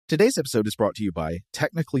Today's episode is brought to you by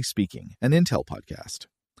Technically Speaking, an Intel podcast.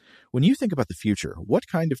 When you think about the future, what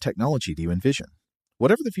kind of technology do you envision?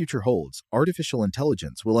 Whatever the future holds, artificial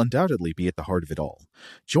intelligence will undoubtedly be at the heart of it all.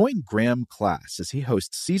 Join Graham Class as he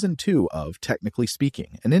hosts Season 2 of Technically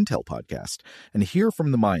Speaking, an Intel podcast, and hear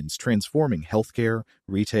from the minds transforming healthcare,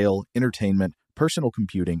 retail, entertainment, personal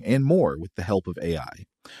computing, and more with the help of AI.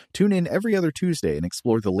 Tune in every other Tuesday and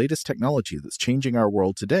explore the latest technology that's changing our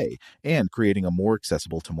world today and creating a more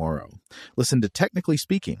accessible tomorrow. Listen to Technically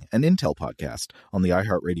Speaking, an Intel podcast on the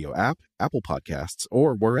iHeartRadio app, Apple Podcasts,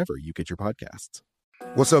 or wherever you get your podcasts.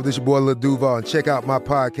 What's up, this your boy Lil Duval, and check out my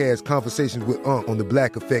podcast, Conversations with Unc, on the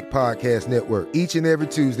Black Effect Podcast Network. Each and every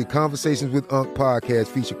Tuesday, Conversations with Unc podcast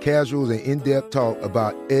feature casuals and in-depth talk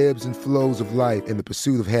about ebbs and flows of life and the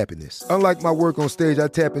pursuit of happiness. Unlike my work on stage, I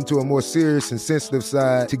tap into a more serious and sensitive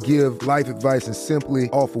side to give life advice and simply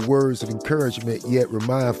offer words of encouragement, yet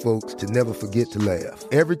remind folks to never forget to laugh.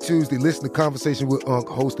 Every Tuesday, listen to Conversations with Unc,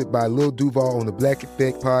 hosted by Lil Duval on the Black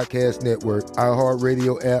Effect Podcast Network,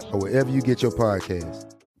 iHeartRadio app, or wherever you get your podcasts.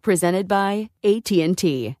 Presented by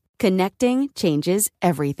AT&T. Connecting changes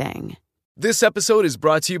everything. This episode is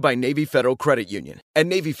brought to you by Navy Federal Credit Union. At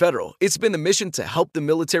Navy Federal, it's been the mission to help the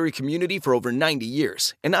military community for over 90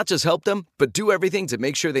 years. And not just help them, but do everything to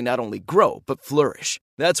make sure they not only grow, but flourish.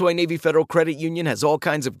 That's why Navy Federal Credit Union has all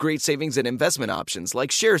kinds of great savings and investment options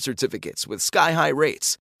like share certificates with sky-high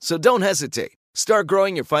rates. So don't hesitate. Start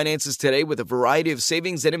growing your finances today with a variety of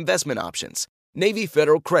savings and investment options. Navy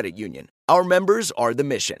Federal Credit Union. Our members are the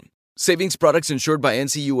mission. Savings products insured by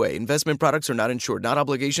NCUA. Investment products are not insured, not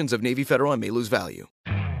obligations of Navy Federal and may lose value.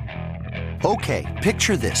 Okay,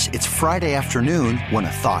 picture this. It's Friday afternoon when a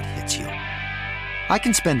thought hits you. I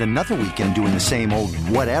can spend another weekend doing the same old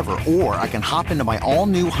whatever, or I can hop into my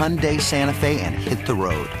all-new Hyundai Santa Fe and hit the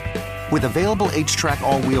road. With available H-Track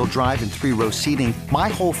all-wheel drive and 3-row seating, my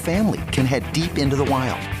whole family can head deep into the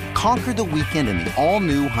wild. Conquer the weekend in the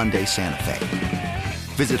all-new Hyundai Santa Fe.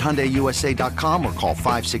 Visit HyundaiUSA.com or call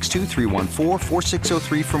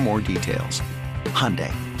 562-314-4603 for more details.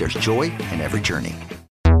 Hyundai, there's joy in every journey.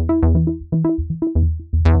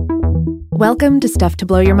 Welcome to Stuff to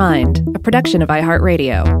Blow Your Mind, a production of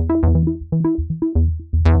iHeartRadio.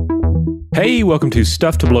 Hey, welcome to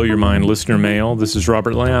Stuff to Blow Your Mind listener mail. This is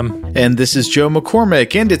Robert Lamb. And this is Joe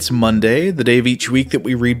McCormick, and it's Monday, the day of each week that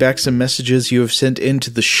we read back some messages you have sent into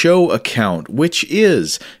the show account, which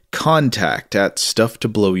is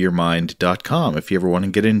contact@stufftoblowyourmind.com. If you ever want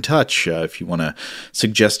to get in touch, if you want to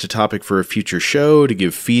suggest a topic for a future show, to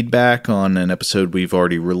give feedback on an episode we've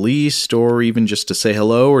already released, or even just to say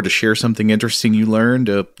hello or to share something interesting you learned,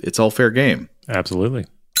 it's all fair game. Absolutely.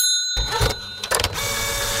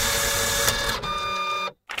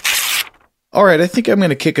 All right, I think I'm going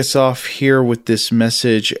to kick us off here with this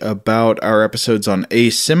message about our episodes on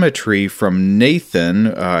asymmetry from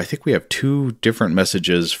Nathan. I think we have two different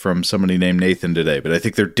messages from somebody named Nathan today, but I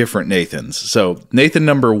think they're different Nathans. So Nathan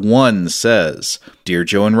number 1 says, Dear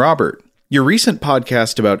Joe and Robert, your recent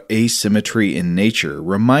podcast about asymmetry in nature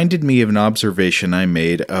reminded me of an observation I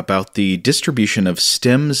made about the distribution of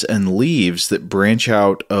stems and leaves that branch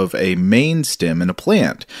out of a main stem in a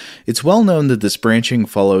plant. It's well known that this branching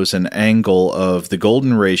follows an angle of the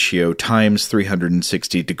golden ratio times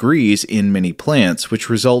 360 degrees in many plants, which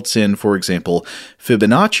results in, for example,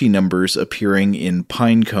 Fibonacci numbers appearing in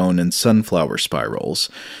pinecone and sunflower spirals.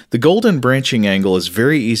 The golden branching angle is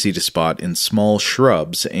very easy to spot in small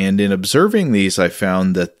shrubs, and in observing these, I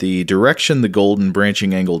found that the direction the golden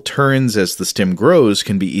branching angle turns as the stem grows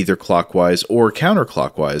can be either clockwise or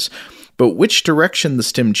counterclockwise, but which direction the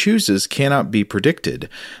stem chooses cannot be predicted.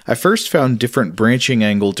 I first found different branching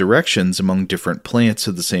angle directions among different plants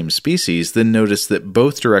of the same species, then noticed that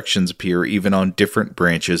both directions appear even on different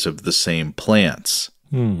branches of the same plants.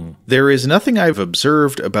 There is nothing I've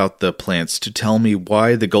observed about the plants to tell me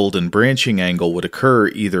why the golden branching angle would occur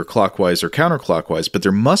either clockwise or counterclockwise, but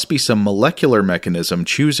there must be some molecular mechanism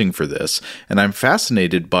choosing for this, and I'm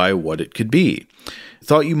fascinated by what it could be.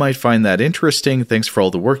 Thought you might find that interesting. Thanks for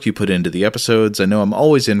all the work you put into the episodes. I know I'm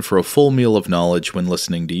always in for a full meal of knowledge when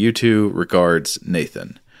listening to you two. Regards,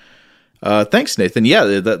 Nathan. Thanks, Nathan.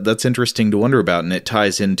 Yeah, that's interesting to wonder about, and it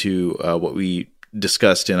ties into what we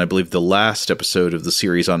discussed in, I believe, the last episode of the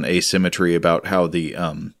series on asymmetry about how the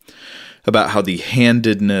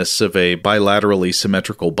handedness of a bilaterally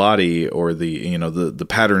symmetrical body, or the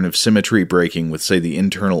pattern of symmetry breaking with, say, the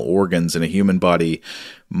internal organs in a human body,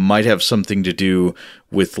 might have something to do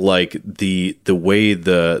with like the way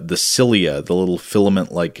the cilia, the little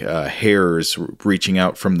filament like hairs reaching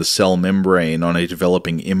out from the cell membrane on a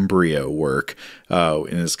developing embryo work,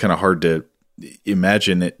 and it's kind of hard to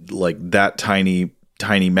imagine it like that tiny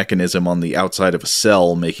tiny mechanism on the outside of a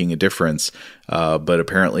cell making a difference, but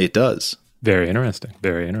apparently it does. Very interesting.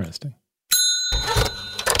 Very interesting.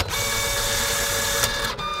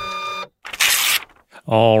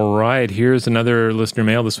 All right, here's another listener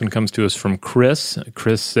mail. This one comes to us from Chris.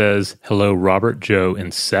 Chris says, "Hello, Robert, Joe,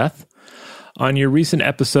 and Seth. On your recent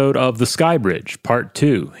episode of The Sky Bridge, Part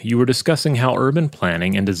 2, you were discussing how urban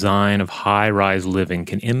planning and design of high-rise living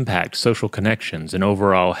can impact social connections and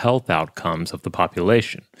overall health outcomes of the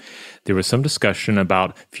population. There was some discussion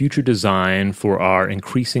about future design for our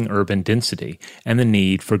increasing urban density and the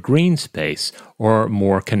need for green space or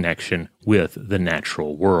more connection with the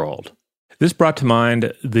natural world. This brought to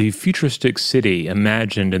mind the futuristic city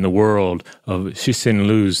imagined in the world of Cixin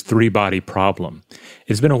Liu's three-body problem.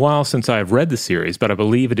 It's been a while since I have read the series, but I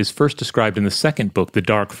believe it is first described in the second book, The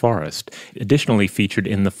Dark Forest, additionally featured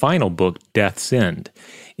in the final book, Death's End.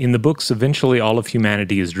 In the books, eventually all of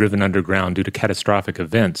humanity is driven underground due to catastrophic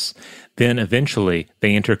events. Then, eventually,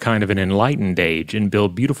 they enter kind of an enlightened age and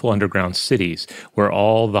build beautiful underground cities where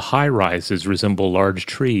all the high-rises resemble large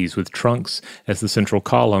trees with trunks as the central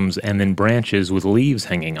columns and then branches with leaves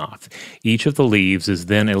hanging off. Each of the leaves is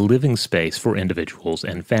then a living space for individuals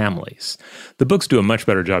and families. The books do a much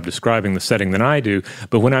better job describing the setting than I do,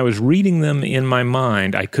 but when I was reading them in my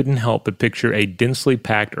mind, I couldn't help but picture a densely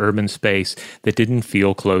packed urban space that didn't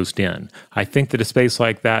feel closed in. I think that a space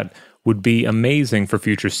like that would be amazing for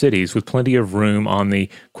future cities with plenty of room on the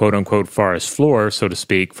quote-unquote forest floor, so to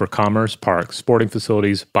speak, for commerce, parks, sporting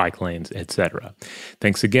facilities, bike lanes, etc.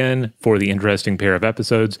 Thanks again for the interesting pair of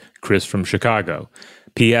episodes, Chris from Chicago.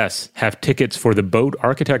 P.S. Have tickets for the boat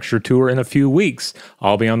architecture tour in a few weeks.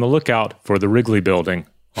 I'll be on the lookout for the Wrigley Building.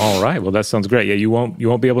 All right. Well, that sounds great. Yeah, you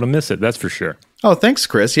won't be able to miss it. That's for sure. Oh, thanks,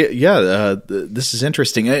 Chris. Yeah. This is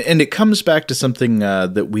interesting, and it comes back to something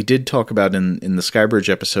that we did talk about in the Skybridge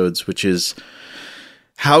episodes, which is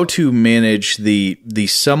how to manage the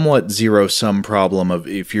somewhat zero-sum problem of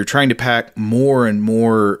if you're trying to pack more and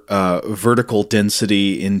more vertical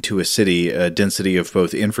density into a city, a density of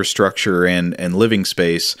both infrastructure and living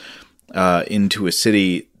space into a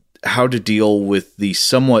city, how to deal with the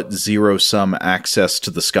somewhat zero-sum access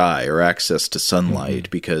to the sky or access to sunlight,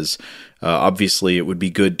 because obviously it would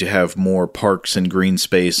be good to have more parks and green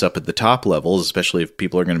space up at the top levels, especially if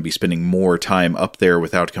people are going to be spending more time up there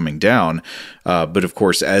without coming down. But of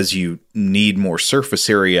course, as you need more surface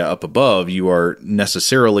area up above, you are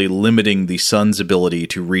necessarily limiting the sun's ability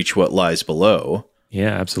to reach what lies below.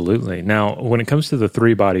 Yeah, absolutely. Now, when it comes to the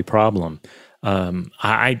three-body problem,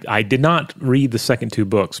 I did not read the second two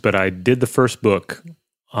books, but I did the first book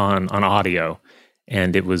on audio,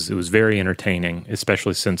 and it was very entertaining,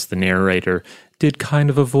 especially since the narrator did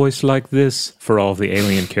kind of a voice like this for all of the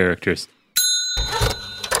alien characters.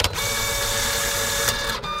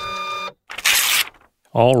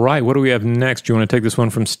 All right, what do we have next? Do you want to take this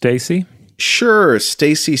one from Stacy? Sure.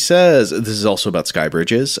 Stacy says, this is also about sky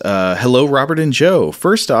bridges. Hello, Robert and Joe.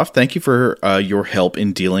 First off, thank you for your help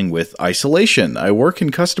in dealing with isolation. I work in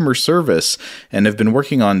customer service and have been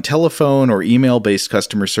working on telephone or email-based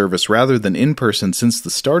customer service rather than in-person since the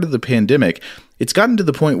start of the pandemic. It's gotten to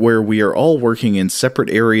the point where we are all working in separate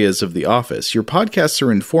areas of the office. Your podcasts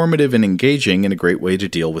are informative and engaging and a great way to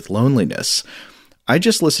deal with loneliness. I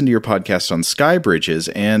just listened to your podcast on sky bridges,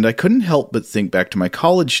 and I couldn't help but think back to my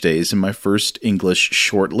college days in my first English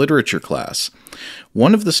short literature class.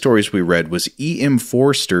 One of the stories we read was E.M.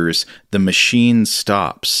 Forster's The Machine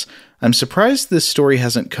Stops. I'm surprised this story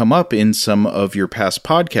hasn't come up in some of your past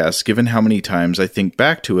podcasts, given how many times I think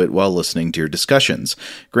back to it while listening to your discussions.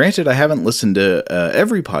 Granted, I haven't listened to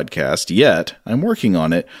every podcast yet. I'm working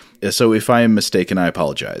on it, so if I am mistaken, I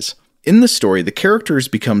apologize. In the story, the characters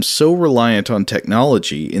become so reliant on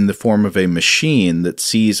technology in the form of a machine that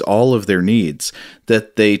sees all of their needs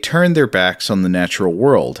that they turn their backs on the natural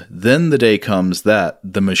world. Then the day comes that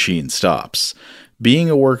the machine stops. Being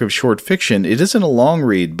a work of short fiction, it isn't a long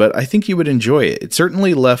read, but I think you would enjoy it. It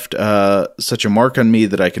certainly left such a mark on me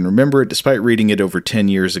that I can remember it despite reading it over 10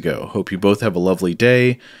 years ago. Hope you both have a lovely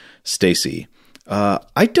day. Stacy.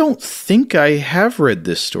 I don't think I have read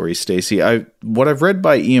this story, Stacy. What I've read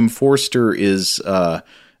by E.M. Forster is a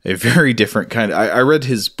very different kind. I read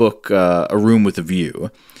his book, A Room with a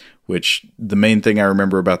View, which the main thing I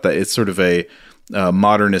remember about that, it's sort of a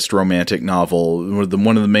modernist romantic novel.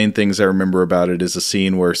 One of the main things I remember about it is a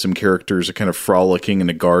scene where some characters are kind of frolicking in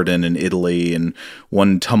a garden in Italy, and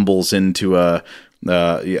one tumbles into a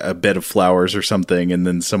bed of flowers or something, and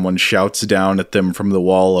then someone shouts down at them from the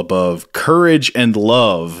wall above, "Courage and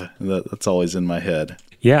love." That's always in my head.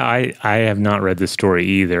 Yeah, I have not read this story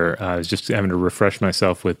either. I was just having to refresh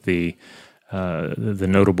myself with the the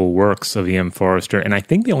notable works of E.M. Forrester. And I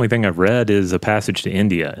think the only thing I've read is A Passage to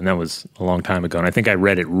India, and that was a long time ago. And I think I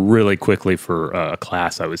read it really quickly for a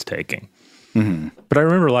class I was taking. Mm-hmm. But I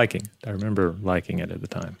remember liking it at the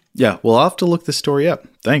time. Yeah, well, I'll have to look this story up.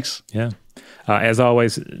 Thanks. Yeah. As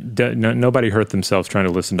always, nobody hurt themselves trying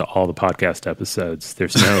to listen to all the podcast episodes.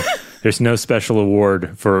 There's no special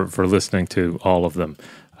award for listening to all of them.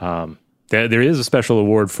 There is a special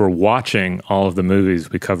award for watching all of the movies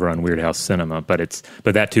we cover on Weird House Cinema, but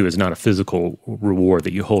that too is not a physical reward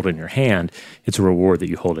that you hold in your hand. It's a reward that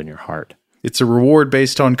you hold in your heart. It's a reward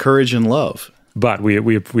based on courage and love. But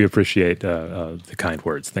we appreciate the kind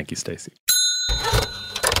words. Thank you, Stacy.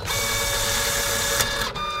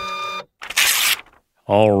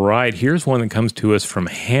 All right, here's one that comes to us from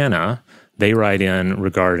Hannah. They write in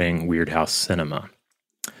regarding Weird House Cinema.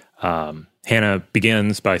 Hannah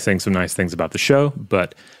begins by saying some nice things about the show,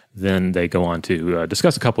 but then they go on to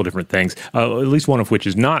discuss a couple of different things, at least one of which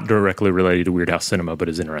is not directly related to Weird House Cinema, but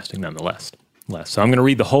is interesting nonetheless. So I'm going to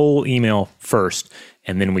read the whole email first,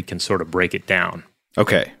 and then we can sort of break it down.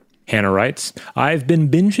 Okay. Hannah writes, I've been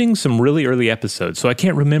binging some really early episodes, so I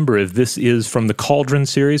can't remember if this is from the Cauldron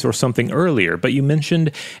series or something earlier, but you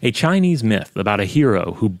mentioned a Chinese myth about a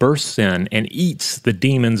hero who bursts in and eats the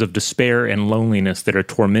demons of despair and loneliness that are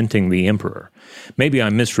tormenting the emperor. Maybe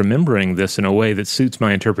I'm misremembering this in a way that suits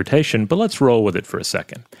my interpretation, but let's roll with it for a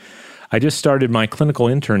second. I just started my clinical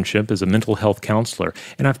internship as a mental health counselor,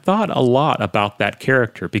 and I've thought a lot about that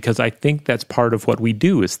character because I think that's part of what we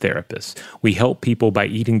do as therapists. We help people by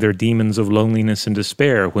eating their demons of loneliness and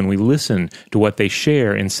despair when we listen to what they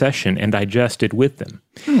share in session and digest it with them.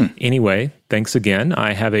 Anyway, thanks again.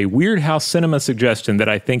 I have a Weird House Cinema suggestion that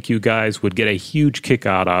I think you guys would get a huge kick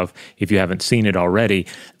out of if you haven't seen it already,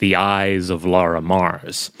 The Eyes of Laura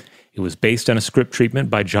Mars. It was based on a script treatment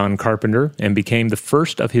by John Carpenter and became the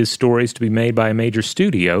first of his stories to be made by a major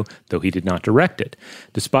studio, though he did not direct it.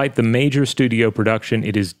 Despite the major studio production,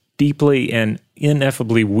 it is deeply and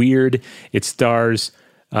ineffably weird. It stars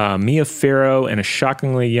Mia Farrow and a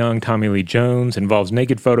shockingly young Tommy Lee Jones, involves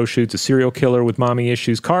naked photo shoots, a serial killer with mommy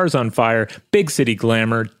issues, cars on fire, big city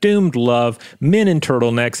glamour, doomed love, men in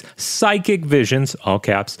turtlenecks, psychic visions, all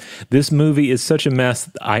caps. This movie is such a mess,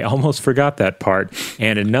 I almost forgot that part,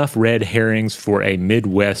 and enough red herrings for a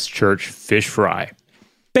Midwest church fish fry.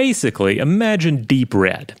 Basically, imagine Deep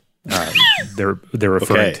Red. They're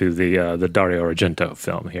referring to the Dario Argento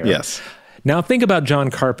film here. Yes. Now think about John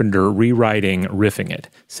Carpenter rewriting Riffing It.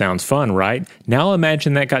 Sounds fun, right? Now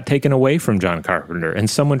imagine that got taken away from John Carpenter and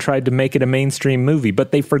someone tried to make it a mainstream movie,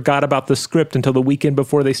 but they forgot about the script until the weekend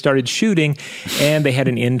before they started shooting, and they had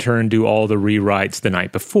an intern do all the rewrites the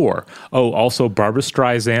night before. Oh, also Barbra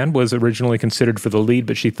Streisand was originally considered for the lead,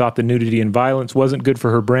 but she thought the nudity and violence wasn't good for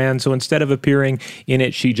her brand, so instead of appearing in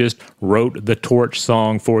it, she just wrote the Torch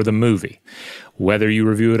song for the movie. Whether you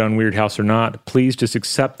review it on Weird House or not, please just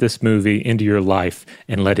accept this movie into your life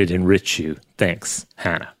and let it enrich you. Thanks,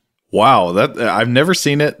 Hannah. Wow, I've never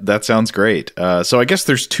seen it. That sounds great. So I guess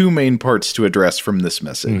there's two main parts to address from this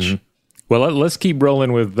message. Mm-hmm. Well, let's keep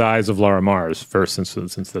rolling with The Eyes of Laura Mars first,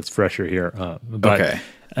 since that's fresher here. Okay.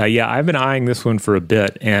 I've been eyeing this one for a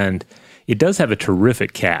bit, and it does have a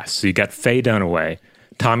terrific cast. So you got Faye Dunaway,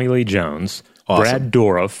 Tommy Lee Jones, awesome. Brad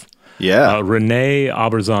Dourif, Renee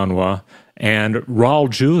Aberzanwa, and Raul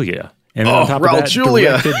Julia. And on top of that,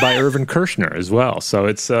 directed by Irvin Kershner as well. So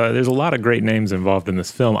it's there's a lot of great names involved in this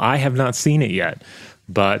film. I have not seen it yet,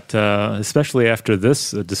 but especially after this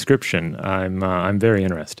description, I'm very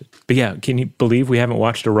interested. But yeah, can you believe we haven't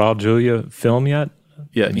watched a Raul Julia film yet?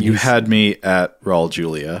 Yeah, you had me at Raul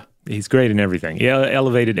Julia. He's great in everything. He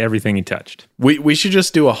elevated everything he touched. We should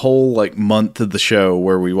just do a whole month of the show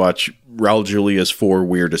where we watch Raul Julia's 4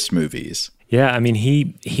 weirdest movies. Yeah, I mean,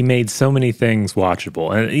 he made so many things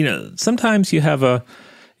watchable, and sometimes you have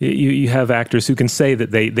you have actors who can say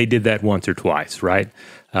that they did that once or twice, right?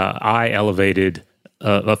 I elevated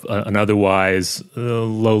an otherwise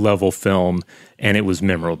low level film, and it was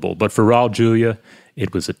memorable. But for Raul Julia,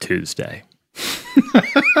 it was a Tuesday.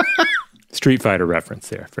 Street Fighter reference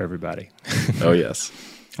there for everybody. Oh yes,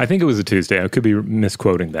 I think it was a Tuesday. I could be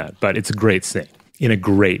misquoting that, but it's a great scene in a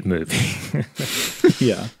great movie.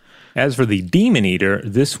 Yeah. As for the Demon Eater,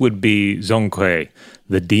 this would be Zhongkui,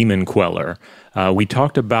 the Demon Queller. We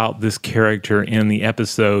talked about this character in the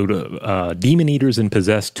episode Demon Eaters and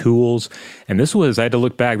Possessed Tools, and this was, I had to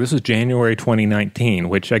look back, this was January 2019,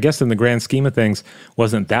 which I guess in the grand scheme of things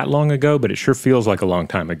wasn't that long ago, but it sure feels like a long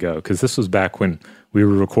time ago, because this was back when we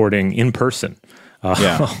were recording in person.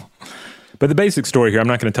 Yeah. But the basic story here, I'm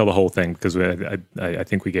not going to tell the whole thing because I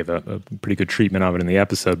think we gave a pretty good treatment of it in the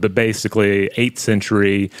episode. But basically, 8th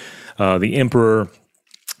century, the emperor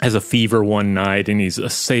has a fever one night, and he's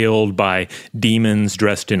assailed by demons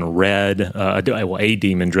dressed in red, a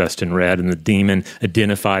demon dressed in red, and the demon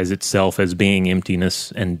identifies itself as being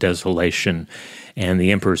emptiness and desolation. And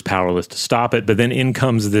the emperor's powerless to stop it. But then in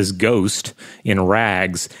comes this ghost in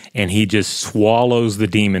rags, and he just swallows the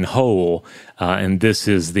demon whole. And this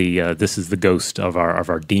is the ghost of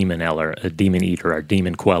our demon eater, our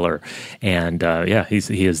demon queller. And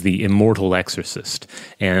he is the immortal exorcist.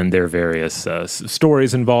 And there are various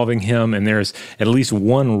stories involving him. And there's at least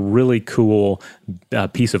one really cool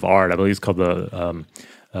piece of art. I believe it's called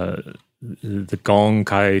the Gong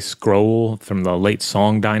Kai Scroll from the late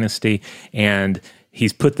Song Dynasty, and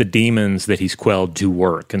he's put the demons that he's quelled to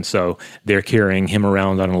work. And so they're carrying him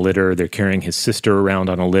around on a litter, they're carrying his sister around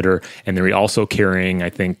on a litter, and they're also carrying,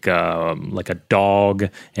 I think, like a dog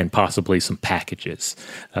and possibly some packages.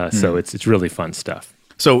 So it's really fun stuff.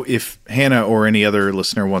 So if Hannah or any other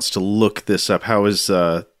listener wants to look this up, how is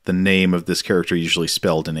the name of this character usually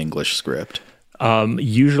spelled in English script?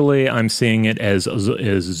 Usually I'm seeing it as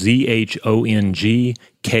ZHONGKUI.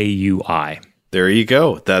 There you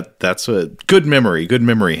go. That's a good memory. Good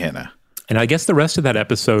memory, Hannah. And I guess the rest of that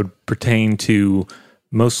episode pertained to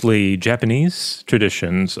mostly Japanese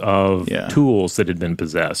traditions of tools that had been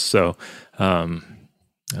possessed. So I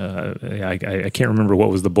can't remember what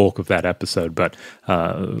was the bulk of that episode, but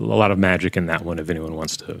a lot of magic in that one if anyone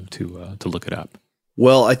wants to look it up.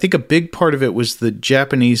 Well, I think a big part of it was the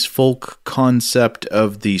Japanese folk concept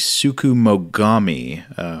of the Tsukumogami,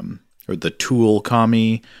 or the tool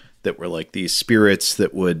kami, that were like these spirits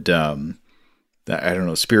that would,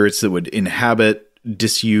 spirits that would inhabit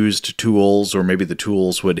disused tools, or maybe the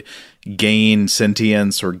tools would gain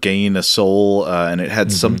sentience or gain a soul, and it had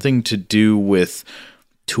something to do with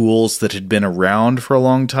tools that had been around for a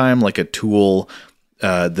long time, like a tool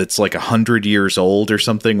that's like 100 years old or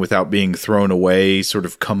something without being thrown away sort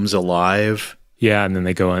of comes alive. Yeah, and then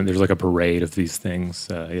they go on. There's like a parade of these things.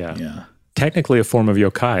 Yeah. Technically a form of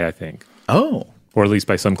yokai, I think. Oh. Or at least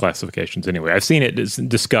by some classifications anyway. I've seen it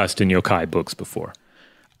discussed in yokai books before.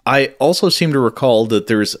 I also seem to recall that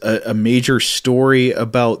there's a major story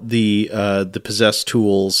about the possessed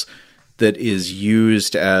tools that is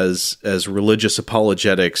used as religious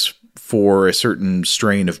apologetics for a certain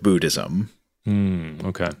strain of Buddhism.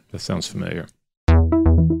 Okay, that sounds familiar.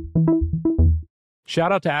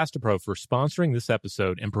 Shout out to Astepro for sponsoring this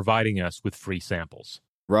episode and providing us with free samples.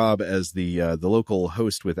 Rob, as the local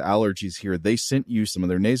host with allergies here, they sent you some of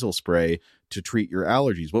their nasal spray to treat your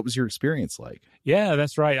allergies. What was your experience like? Yeah,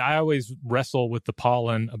 that's right. I always wrestle with the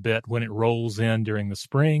pollen a bit when it rolls in during the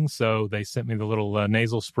spring, so they sent me the little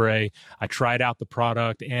nasal spray. I tried out the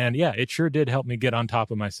product, and yeah, it sure did help me get on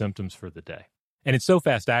top of my symptoms for the day. And it's so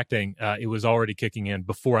fast-acting, it was already kicking in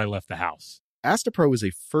before I left the house. Astepro is a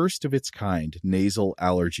first-of-its-kind nasal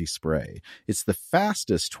allergy spray. It's the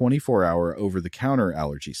fastest 24-hour over-the-counter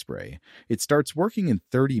allergy spray. It starts working in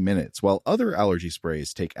 30 minutes, while other allergy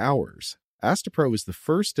sprays take hours. Astepro is the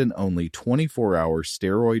first and only 24-hour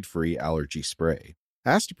steroid-free allergy spray.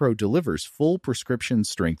 Astepro delivers full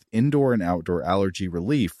prescription-strength indoor and outdoor allergy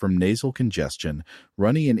relief from nasal congestion,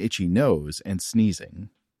 runny and itchy nose, and sneezing.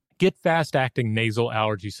 Get fast-acting nasal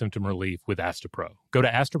allergy symptom relief with Astepro. Go to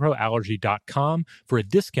asteproallergy.com for a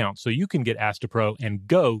discount so you can get Astepro and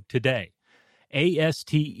go today.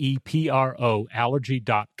 ASTEPRO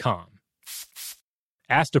allergy.com.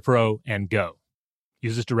 Astepro and go.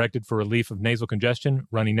 Use as directed for relief of nasal congestion,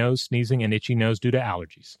 runny nose, sneezing, and itchy nose due to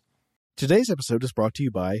allergies. Today's episode is brought to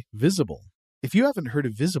you by Visible. If you haven't heard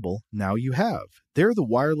of Visible, now you have. They're the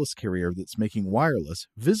wireless carrier that's making wireless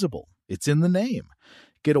visible. It's in the name.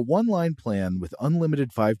 Get a one-line plan with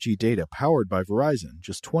unlimited 5G data powered by Verizon,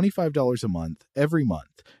 just $25 a month, every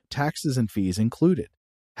month, taxes and fees included.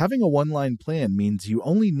 Having a one-line plan means you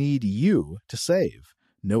only need you to save.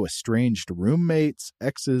 No estranged roommates,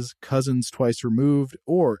 exes, cousins twice removed,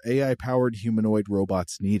 or AI-powered humanoid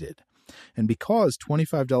robots needed. And because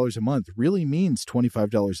 $25 a month really means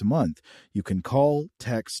 $25 a month, you can call,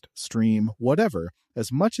 text, stream, whatever,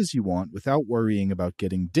 as much as you want without worrying about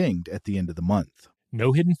getting dinged at the end of the month.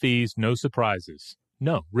 No hidden fees, no surprises.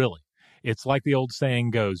 No, really. It's like the old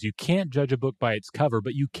saying goes, you can't judge a book by its cover,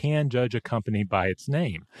 but you can judge a company by its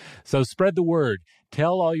name. So spread the word.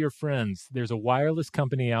 Tell all your friends there's a wireless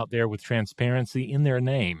company out there with transparency in their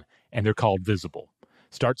name, and they're called Visible.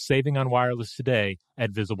 Start saving on wireless today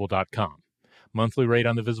at Visible.com. Monthly rate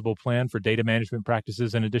on the Visible plan for data management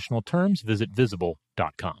practices and additional terms, visit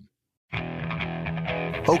Visible.com.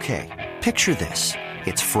 Okay, picture this.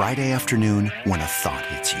 it's Friday afternoon when a thought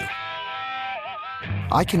hits you.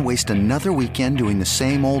 I can waste another weekend doing the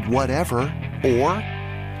same old whatever, or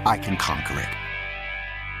I can conquer it.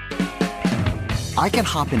 I can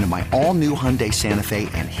hop into my all-new Hyundai Santa Fe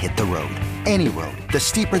and hit the road. Any road. The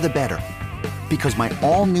steeper, the better. Because my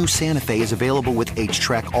all-new Santa Fe is available with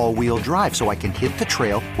H-Track all-wheel drive, so I can hit the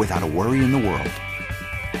trail without a worry in the world.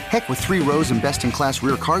 Heck, with 3 rows and best-in-class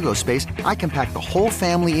rear cargo space, I can pack the whole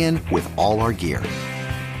family in with all our gear.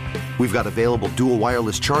 We've got available dual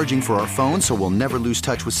wireless charging for our phones, so we'll never lose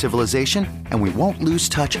touch with civilization, and we won't lose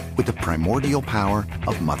touch with the primordial power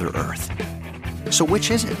of Mother Earth. So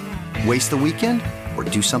which is it? Waste the weekend or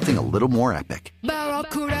do something a little more epic?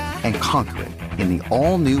 And conquer it in the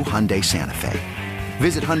all-new Hyundai Santa Fe.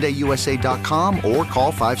 Visit HyundaiUSA.com or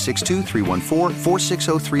call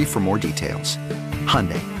 562-314-4603 for more details.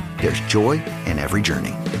 Hyundai, there's joy in every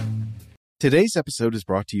journey. Today's episode is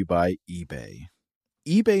brought to you by eBay.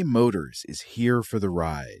 eBay Motors is here for the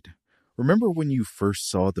ride. Remember when you first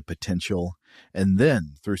saw the potential? And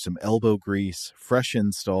then, through some elbow grease, fresh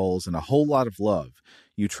installs, and a whole lot of love,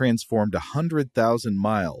 you transformed 100,000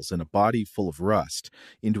 miles and a body full of rust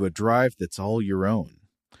into a drive that's all your own.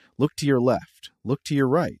 Look to your left. Look to your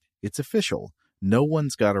right. It's official. No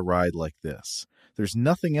one's got a ride like this. There's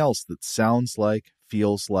nothing else that sounds like,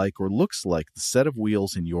 feels like, or looks like the set of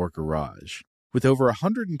wheels in your garage. With over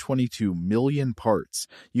 122 million parts,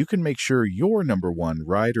 you can make sure your number one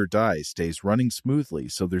ride or die stays running smoothly,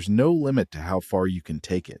 so there's no limit to how far you can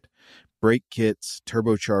take it. Brake kits,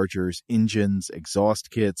 turbochargers, engines, exhaust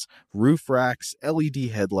kits, roof racks,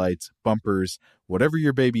 LED headlights, bumpers, whatever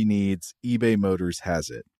your baby needs, eBay Motors has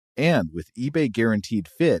it. And with eBay Guaranteed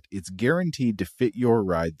Fit, it's guaranteed to fit your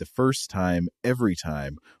ride the first time, every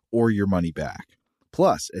time, or your money back.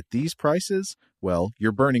 Plus, at these prices, well,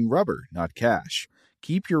 you're burning rubber, not cash.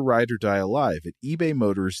 Keep your ride or die alive at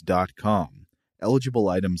ebaymotors.com. Eligible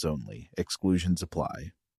items only. Exclusions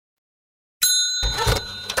apply.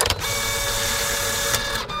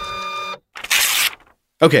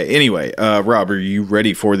 Okay, anyway, Rob, are you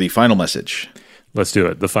ready for the final message? Let's do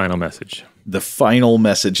it. The final message. The final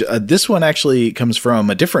message. This one actually comes from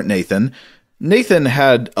a different Nathan. Nathan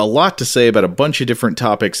had a lot to say about a bunch of different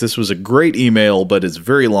topics. This was a great email, but it's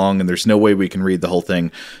very long and there's no way we can read the whole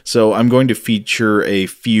thing. So I'm going to feature a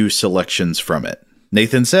few selections from it.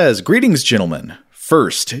 Nathan says, "Greetings, gentlemen.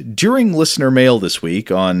 First, during listener mail this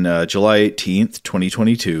week on July 18th,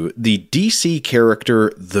 2022, the DC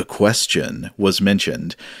character The Question was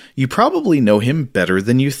mentioned. You probably know him better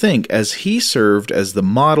than you think, as he served as the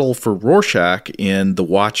model for Rorschach in The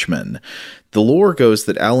Watchmen. The lore goes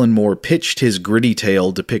that Alan Moore pitched his gritty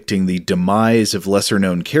tale depicting the demise of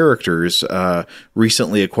lesser-known characters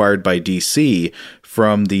recently acquired by DC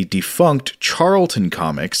from the defunct Charlton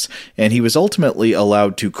Comics, and he was ultimately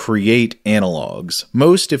allowed to create analogs.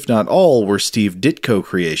 Most, if not all, were Steve Ditko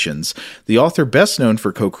creations, the author best known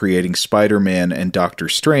for co-creating Spider-Man and Doctor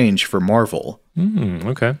Strange for Marvel."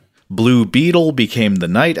 Okay. Blue Beetle became the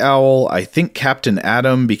Night Owl, I think Captain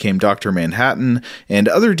Atom became Dr. Manhattan, and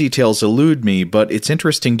other details elude me, but it's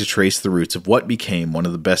interesting to trace the roots of what became one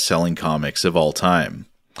of the best-selling comics of all time.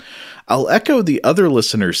 I'll echo the other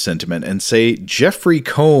listener's sentiment and say Jeffrey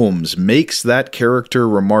Combs makes that character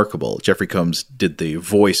remarkable. Jeffrey Combs did the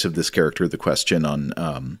voice of this character, The Question, on,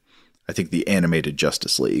 I think, the animated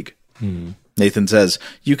Justice League. Nathan says,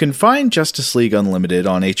 "You can find Justice League Unlimited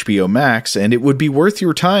on HBO Max, and it would be worth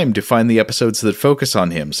your time to find the episodes that focus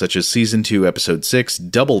on him, such as Season 2, Episode 6,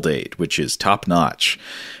 Double Date, which is top-notch.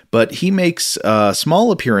 But he makes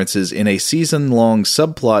small appearances in a season-long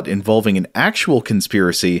subplot involving an actual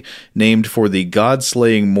conspiracy named for the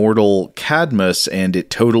god-slaying mortal Cadmus, and it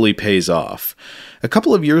totally pays off. A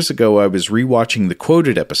couple of years ago, I was rewatching the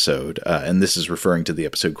quoted episode, and this is referring to the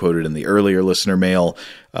episode quoted in the earlier listener mail.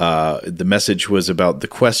 The message was about The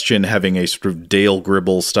Question having a sort of Dale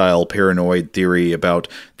Gribble-style paranoid theory about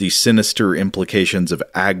the sinister implications of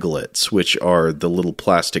aglets, which are the little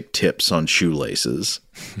plastic tips on shoelaces.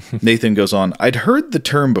 Nathan goes on, "I'd heard the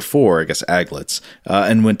term before, I guess aglets,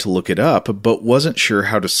 and went to look it up, but wasn't sure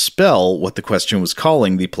how to spell what The Question was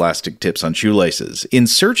calling the plastic tips on shoelaces. In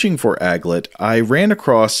searching for aglet, I ran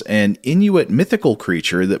across an Inuit mythical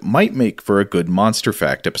creature that might make for a good Monster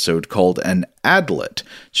Fact episode called an adlet.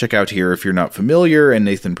 Check out here if you're not familiar," and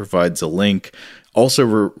Nathan provides a link. Also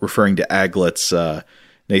referring to aglets,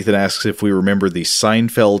 Nathan asks if we remember the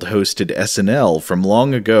Seinfeld-hosted SNL from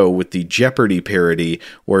long ago with the Jeopardy parody,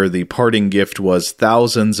 where the parting gift was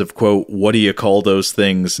thousands of, quote, "what do you call those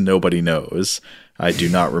things nobody knows." I do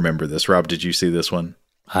not remember this. Rob, did you see this one?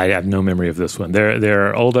 I have no memory of this one. There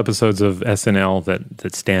are old episodes of SNL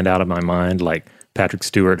that stand out of my mind, like Patrick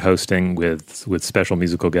Stewart hosting with special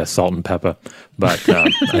musical guest Salt and Pepper, but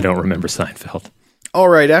I don't remember Seinfeld. All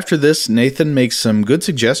right, after this, Nathan makes some good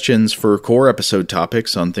suggestions for core episode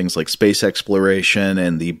topics on things like space exploration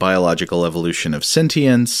and the biological evolution of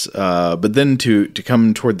sentience. But then to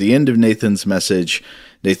come toward the end of Nathan's message,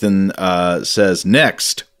 Nathan says,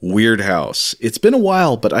 next, Weird House. It's been a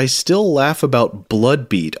while, but I still laugh about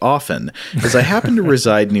Bloodbeat often, as I happen to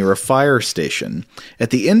reside near a fire station. At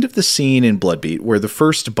the end of the scene in Bloodbeat, where the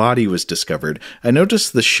first body was discovered, I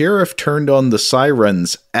noticed the sheriff turned on the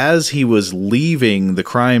sirens as he was leaving the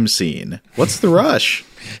crime scene. What's the rush?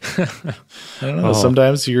 I don't know.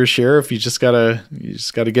 Sometimes you're a sheriff, you just gotta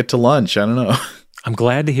get to lunch. I don't know. I'm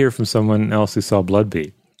glad to hear from someone else who saw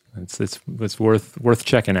Bloodbeat. It's worth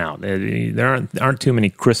checking out. There aren't too many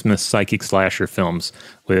Christmas psychic slasher films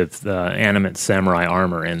with animate samurai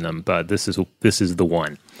armor in them, but this is the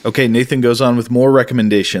one. Okay, Nathan goes on with more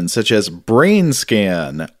recommendations, such as Brain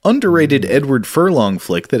Scan, underrated Edward Furlong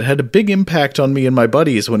flick that had a big impact on me and my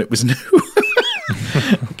buddies when it was new.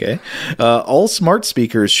 Okay, all smart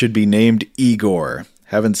speakers should be named Igor.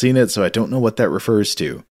 Haven't seen it, so I don't know what that refers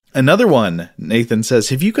to. Another one, Nathan says,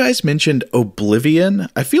 have you guys mentioned Oblivion?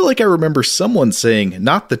 I feel like I remember someone saying,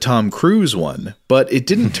 not the Tom Cruise one, but it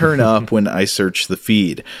didn't turn up when I searched the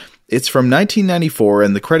feed. It's from 1994,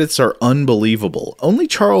 and the credits are unbelievable. Only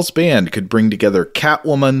Charles Band could bring together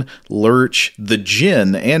Catwoman, Lurch, the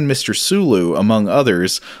Djinn, and Mr. Sulu, among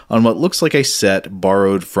others, on what looks like a set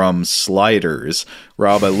borrowed from Sliders.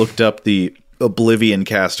 Rob, I looked up the Oblivion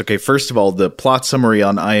cast. Okay, first of all, the plot summary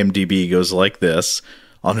on IMDb goes like this.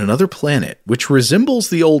 On another planet, which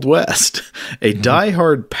resembles the Old West, a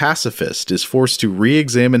diehard pacifist is forced to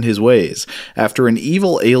re-examine his ways after an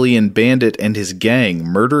evil alien bandit and his gang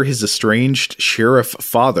murder his estranged sheriff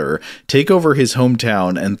father, take over his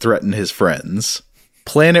hometown, and threaten his friends.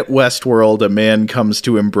 Planet Westworld, a man comes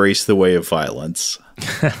to embrace the way of violence.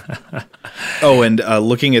 Oh, and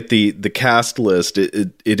looking at the cast list,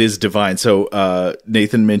 it is divine. So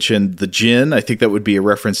Nathan mentioned the Djinn. I think that would be a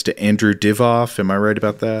reference to Andrew Divoff. Am I right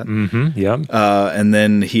about that? Mm-hmm, yeah. And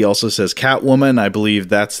then he also says Catwoman. I believe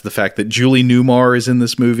that's the fact that Julie Newmar is in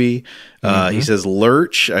this movie. He says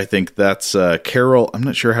Lurch. I think that's Carol. I'm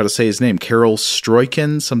not sure how to say his name. Carol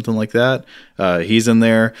Stroiken, something like that. He's in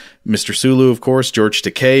there. Mr. Sulu, of course. George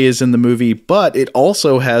Takei is in the movie. But it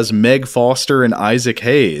also has Meg Foster and Isaac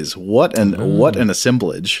Hayes. What an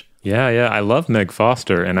assemblage. Yeah, I love Meg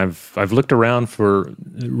Foster, and I've looked around for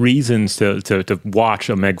reasons to watch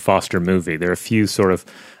a Meg Foster movie. There are a few sort of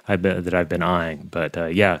that I've been eyeing, but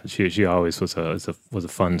she always was a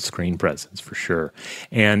fun screen presence for sure.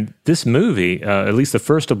 And this movie, at least the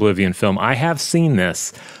first Oblivion film, I have seen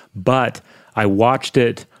this, but I watched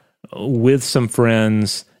it with some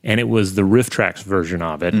friends. And it was the Riff Tracks version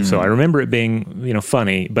of it. Mm-hmm. So I remember it being,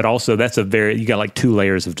 funny, but also you got like 2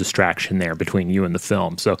 layers of distraction there between you and the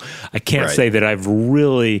film. So I can't say that I've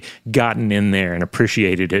really gotten in there and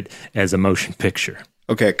appreciated it as a motion picture.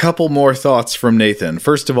 Okay, a couple more thoughts from Nathan.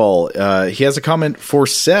 First of all, he has a comment for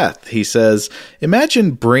Seth. He says,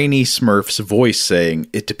 imagine Brainy Smurf's voice saying,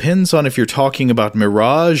 it depends on if you're talking about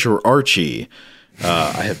Mirage or Archie.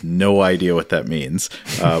 I have no idea what that means.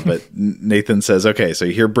 But Nathan says, okay, so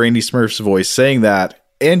you hear Brainy Smurf's voice saying that,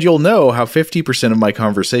 and you'll know how 50% of my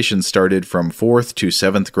conversation started from 4th to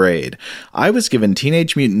 7th grade. I was given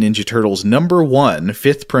Teenage Mutant Ninja Turtles #1,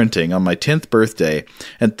 5th printing, on my 10th birthday,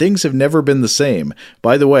 and things have never been the same.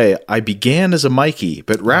 By the way, I began as a Mikey,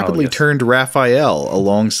 but rapidly turned Raphael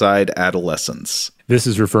alongside adolescence. This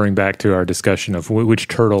is referring back to our discussion of which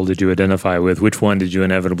turtle did you identify with, which one did you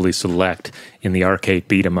inevitably select in the arcade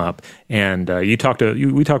beat 'em up, and we talked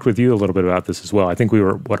with you a little bit about this as well. I think we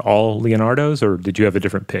were all Leonardos, or did you have a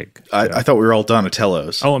different pick? I thought we were all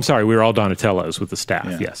Donatellos. Oh, I'm sorry, we were all Donatellos with the staff.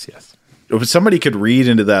 Yeah. Yes. Somebody could read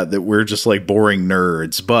into that we're just like boring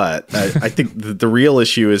nerds, but I think the real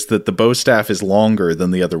issue is that the bow staff is longer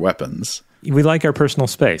than the other weapons. We like our personal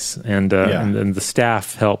space, and the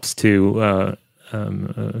staff helps to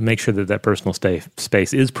make sure that personal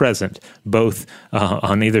space is present, both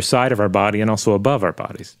on either side of our body and also above our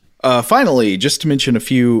bodies. Finally, just to mention a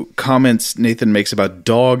few comments Nathan makes about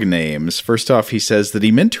dog names. First off, he says that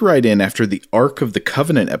he meant to write in after the Ark of the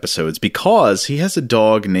Covenant episodes because he has a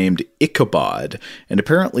dog named Ichabod, and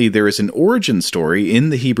apparently there is an origin story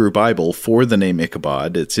in the Hebrew Bible for the name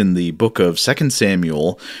Ichabod. It's in the book of 2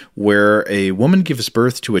 Samuel, where a woman gives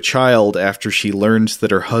birth to a child after she learns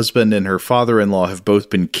that her husband and her father-in-law have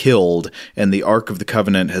both been killed, and the Ark of the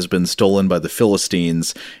Covenant has been stolen by the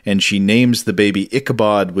Philistines, and she names the baby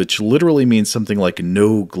Ichabod, which which literally means something like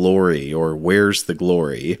no glory or where's the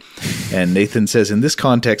glory. And Nathan says, in this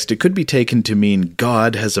context, it could be taken to mean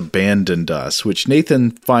God has abandoned us, which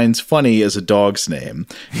Nathan finds funny as a dog's name.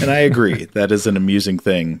 And I agree. That is an amusing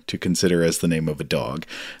thing to consider as the name of a dog.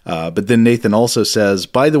 But then Nathan also says,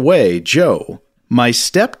 by the way, Joe, my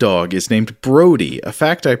stepdog is named Brody, a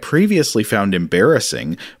fact I previously found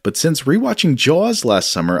embarrassing, but since rewatching Jaws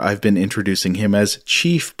last summer, I've been introducing him as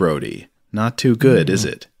Chief Brody. Not too good, is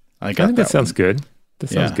it? I think that sounds good. That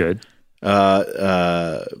sounds good.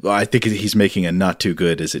 I think he's making a not too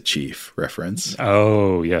good is it Chief reference.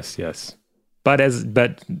 Oh, yes. But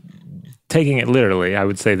taking it literally, I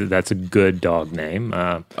would say that that's a good dog name.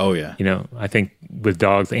 Oh, yeah. I think with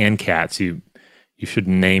dogs and cats, you should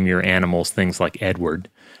name your animals things like Edward,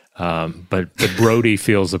 but Brody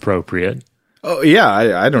feels appropriate. Oh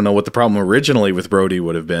yeah, I don't know what the problem originally with Brody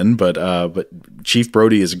would have been, but Chief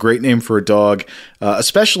Brody is a great name for a dog,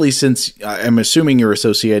 especially since I'm assuming you're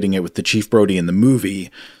associating it with the Chief Brody in the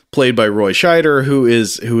movie, played by Roy Scheider, who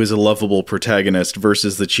is a lovable protagonist,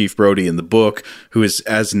 versus the Chief Brody in the book, who is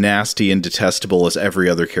as nasty and detestable as every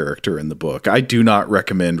other character in the book. I do not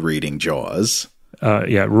recommend reading Jaws.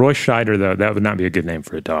 Roy Scheider, though, that would not be a good name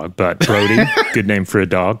for a dog. But Brody, good name for a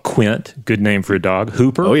dog. Quint, good name for a dog.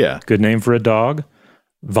 Hooper, oh yeah, good name for a dog.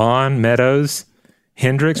 Vaughn, Meadows,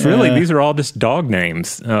 Hendricks, really, these are all just dog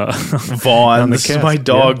names. Vaughn, this is my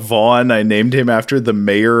dog, Vaughn. I named him after the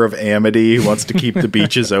mayor of Amity, who wants to keep the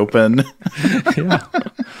beaches open. Yeah.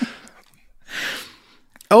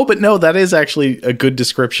 Oh, but no, that is actually a good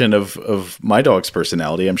description of my dog's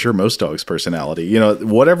personality. I'm sure most dogs' personality.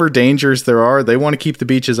 Whatever dangers there are, they want to keep the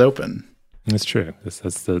beaches open. That's true. That's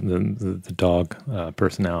the dog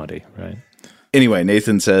personality, right? Anyway,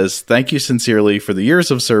 Nathan says, thank you sincerely for the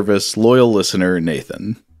years of service, loyal listener,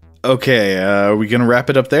 Nathan. Okay, are we going to wrap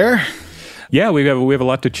it up there? Yeah, we have a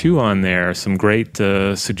lot to chew on there. Some great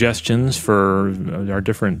suggestions for our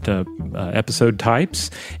different episode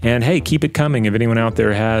types. And hey, keep it coming. If anyone out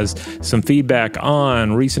there has some feedback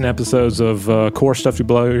on recent episodes of Core Stuff to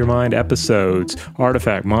Blow Your Mind episodes,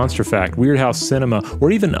 Artifact, Monster Fact, Weird House Cinema,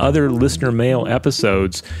 or even other listener mail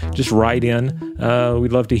episodes, just write in.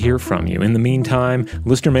 We'd love to hear from you. In the meantime,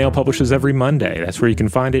 listener mail publishes every Monday. That's where you can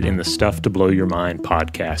find it in the Stuff to Blow Your Mind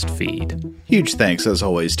podcast feed. Huge thanks, as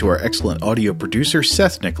always, to our excellent audio producer,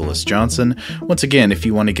 Seth Nicholas Johnson. Once again, if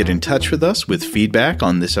you want to get in touch with us with feedback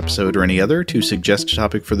on this episode or any other, to suggest a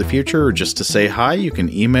topic for the future, or just to say hi, you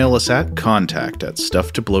can email us at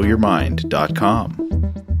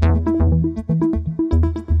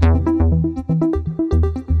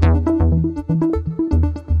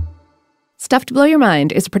Stuff to Blow Your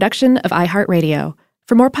Mind is a production of iHeartRadio.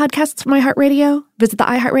 For more podcasts from iHeartRadio, visit the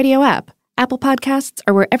iHeartRadio app, Apple Podcasts,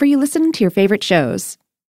 or wherever you listen to your favorite shows.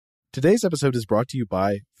 Today's episode is brought to you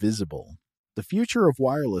by Visible. The future of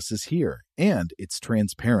wireless is here, and it's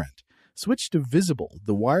transparent. Switch to Visible,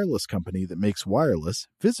 the wireless company that makes wireless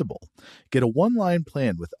visible. Get a one-line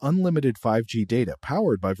plan with unlimited 5G data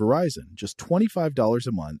powered by Verizon, just $25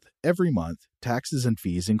 a month, every month, taxes and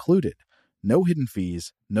fees included. No hidden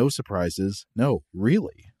fees, no surprises, no,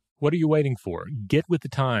 really. What are you waiting for? Get with the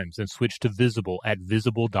times and switch to Visible at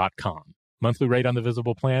Visible.com. Monthly rate on the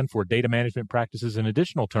Visible plan. For data management practices and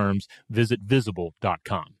additional terms, visit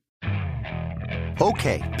Visible.com.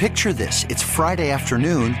 Okay, picture this. It's Friday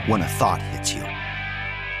afternoon when a thought hits you.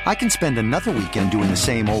 I can spend another weekend doing the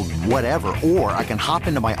same old whatever, or I can hop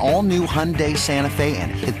into my all-new Hyundai Santa Fe and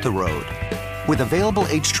hit the road. With available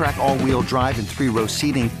H-Track all-wheel drive and 3-row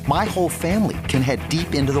seating, my whole family can head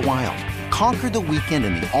deep into the wild. Conquer the weekend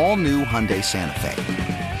in the all-new Hyundai Santa Fe.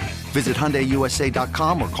 Visit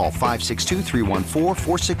HyundaiUSA.com or call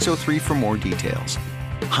 562-314-4603 for more details.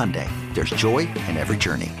 Hyundai, there's joy in every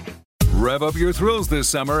journey. Rev up your thrills this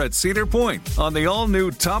summer at Cedar Point on the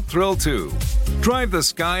all-new Top Thrill 2. Drive the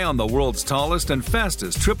sky on the world's tallest and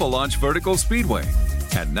fastest triple-launch vertical speedway.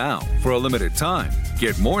 And now, for a limited time,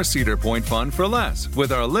 get more Cedar Point fun for less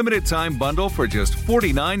with our limited-time bundle for just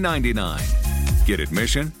 $49.99. Get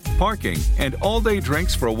admission, parking, and all-day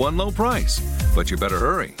drinks for one low price. But you better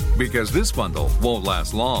hurry, because this bundle won't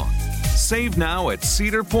last long. Save now at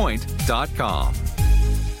cedarpoint.com.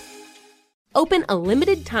 Open a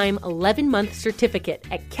limited-time 11-month certificate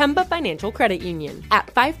at Kemba Financial Credit Union. At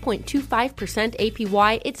 5.25%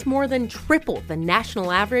 APY, it's more than triple the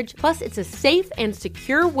national average, plus it's a safe and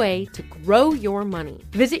secure way to grow your money.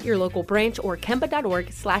 Visit your local branch or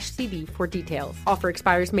kemba.org/CD for details. Offer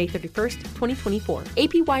expires May 31st, 2024.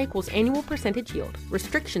 APY equals annual percentage yield.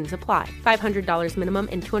 Restrictions apply. $500 minimum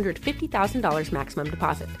and $250,000 maximum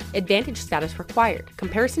deposit. Advantage status required.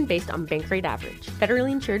 Comparison based on bank rate average.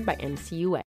 Federally insured by NCUA.